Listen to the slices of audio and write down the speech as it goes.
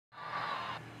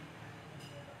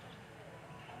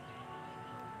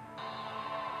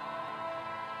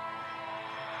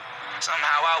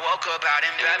Somehow I woke up out in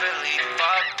Beverly,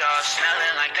 fucked up,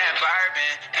 smelling like that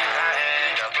bourbon, and I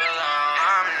end up alone.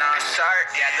 I'm not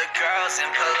certain. Yeah, the girls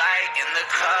impolite in the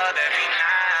club every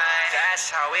night. That's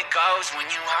how it goes when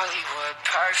you Hollywood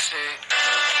perfect.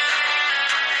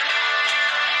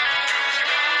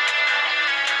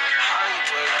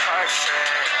 Hollywood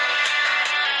perfect.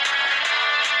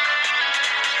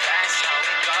 That's how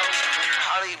it goes when you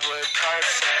Hollywood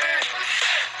perfect.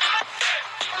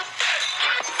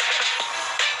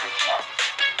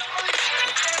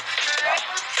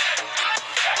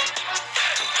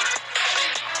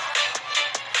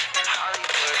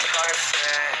 Hollywood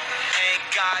perfect. Ain't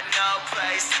got no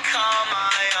place to call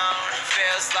my own.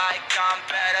 Feels like I'm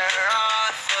better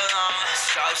off alone.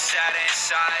 So sad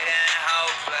inside and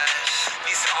hopeless.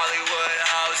 These Hollywood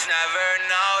hoes never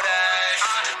notice.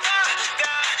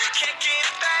 Can't get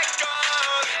back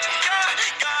on.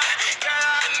 Girl,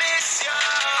 I miss you.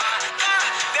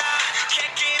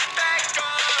 Can't get back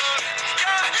on.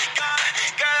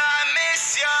 Girl, I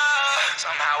miss you.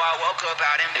 Somehow I woke up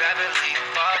out in Beverly,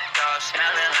 fucked up,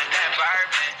 smelling like that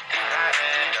bourbon, and I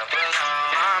end up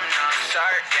alone. I'm not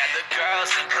certain. Yeah, the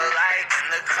girls impolite in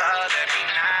the club every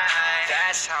night.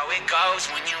 That's how it goes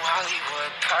when you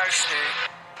Hollywood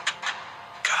perfect.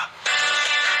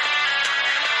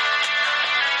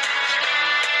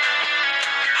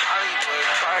 Hollywood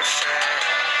perfect.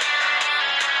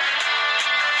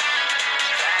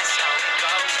 That's how it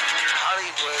goes when you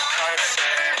Hollywood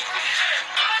perfect.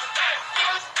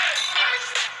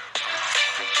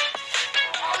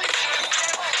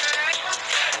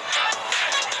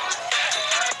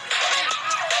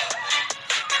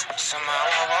 Somehow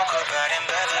I woke up out in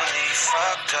Beverly,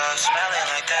 fucked up, smelling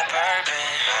like that bourbon,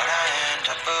 and I end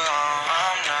up alone.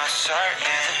 I'm not certain.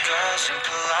 The girls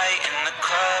impolite in the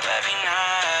club every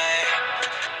night.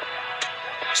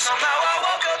 Somehow I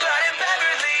woke up out in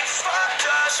Beverly, fucked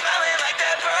up, smelling like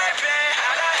that bourbon,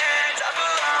 and I end up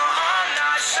alone. I'm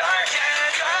not certain.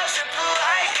 The girls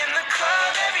impolite in the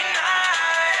club every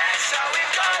night. That's how it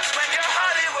goes when you're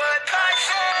Hollywood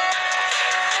perfect.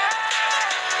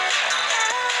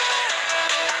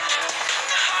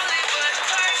 Hollywood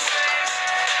perfect.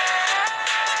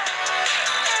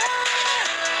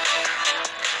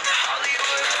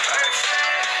 Hollywood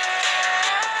perfect.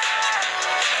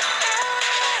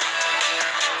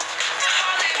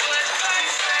 Hollywood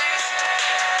perfect.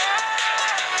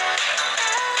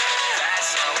 That's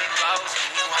how it goes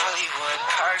when you Hollywood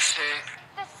perfect.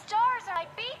 The stars are my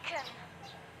beacon.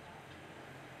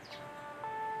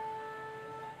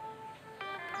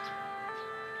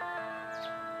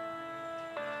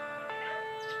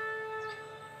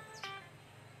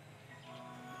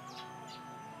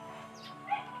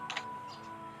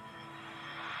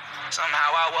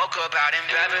 Somehow I woke up out in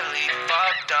Beverly,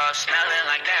 fucked up, smelling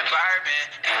like that bourbon,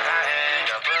 and I end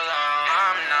up alone.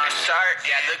 I'm not certain.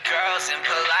 Yeah, the girls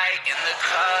impolite in the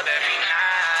club every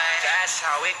night. That's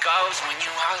how it goes when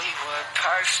you Hollywood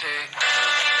perfect.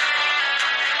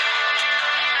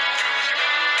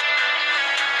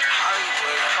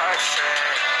 Hollywood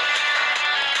perfect.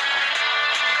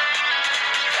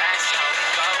 That's how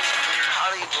it goes when you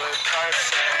Hollywood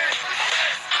perfect.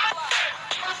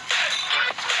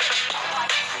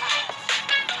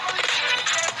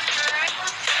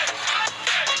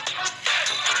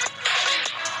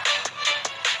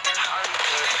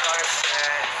 Hollywood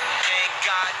perfect. Ain't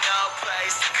got no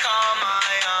place to call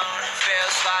my own.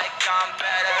 Feels like I'm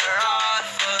better off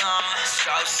alone.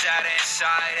 So sad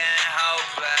inside and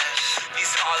hopeless.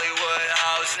 These Hollywood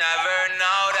hoes never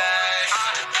notice.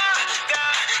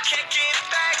 Can't get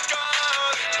back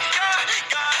on.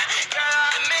 Girl,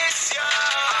 I miss you.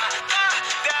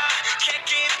 Can't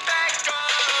get back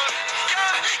on.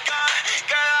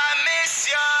 Girl, I miss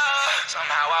you.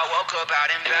 Somehow I woke up out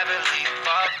in Beverly,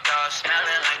 fucked up,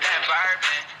 smelling like that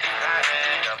bourbon, and I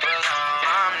end up alone.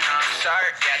 I'm not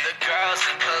certain. Yeah, the girls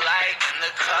impolite in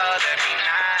the club every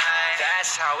night.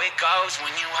 That's how it goes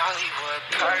when you Hollywood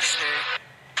perfect.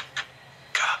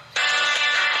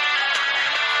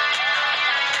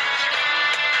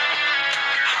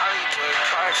 Hollywood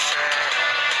perfect.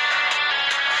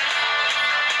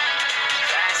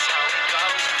 That's how it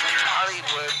goes when you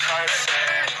Hollywood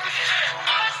perfect.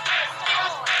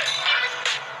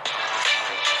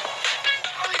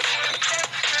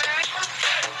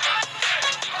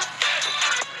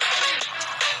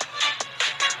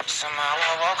 Somehow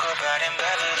I woke up out in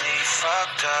Beverly,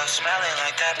 fucked up, smelling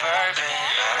like that bourbon,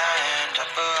 and I end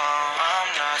up alone. I'm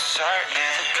not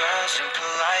certain. The girls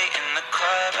impolite in the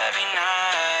club every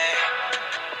night.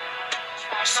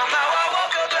 Somehow I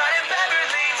woke up out in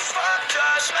Beverly, fucked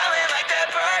up, smelling like that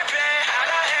bourbon, and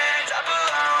I end up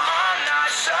alone. I'm not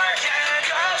certain.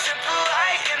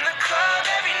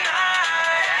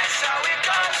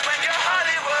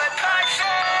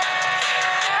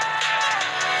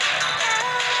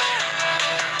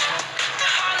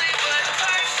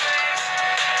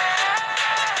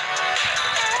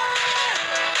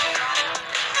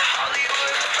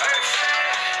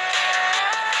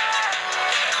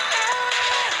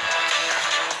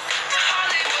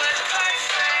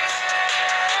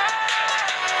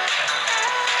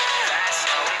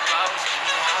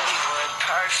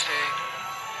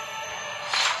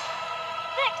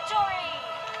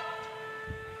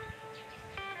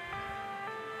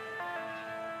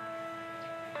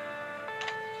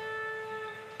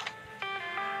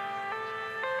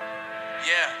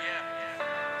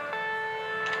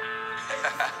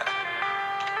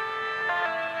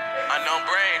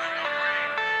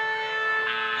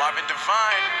 I've been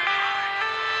divine.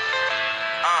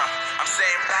 I'm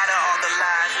saying bye to all the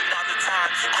lies and all the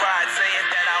times you cried, saying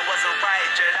that I wasn't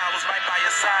right, yet I was right by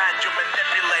your side. You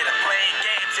manipulator, playing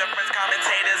games, your friends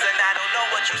commentators, and I don't know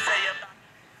what you say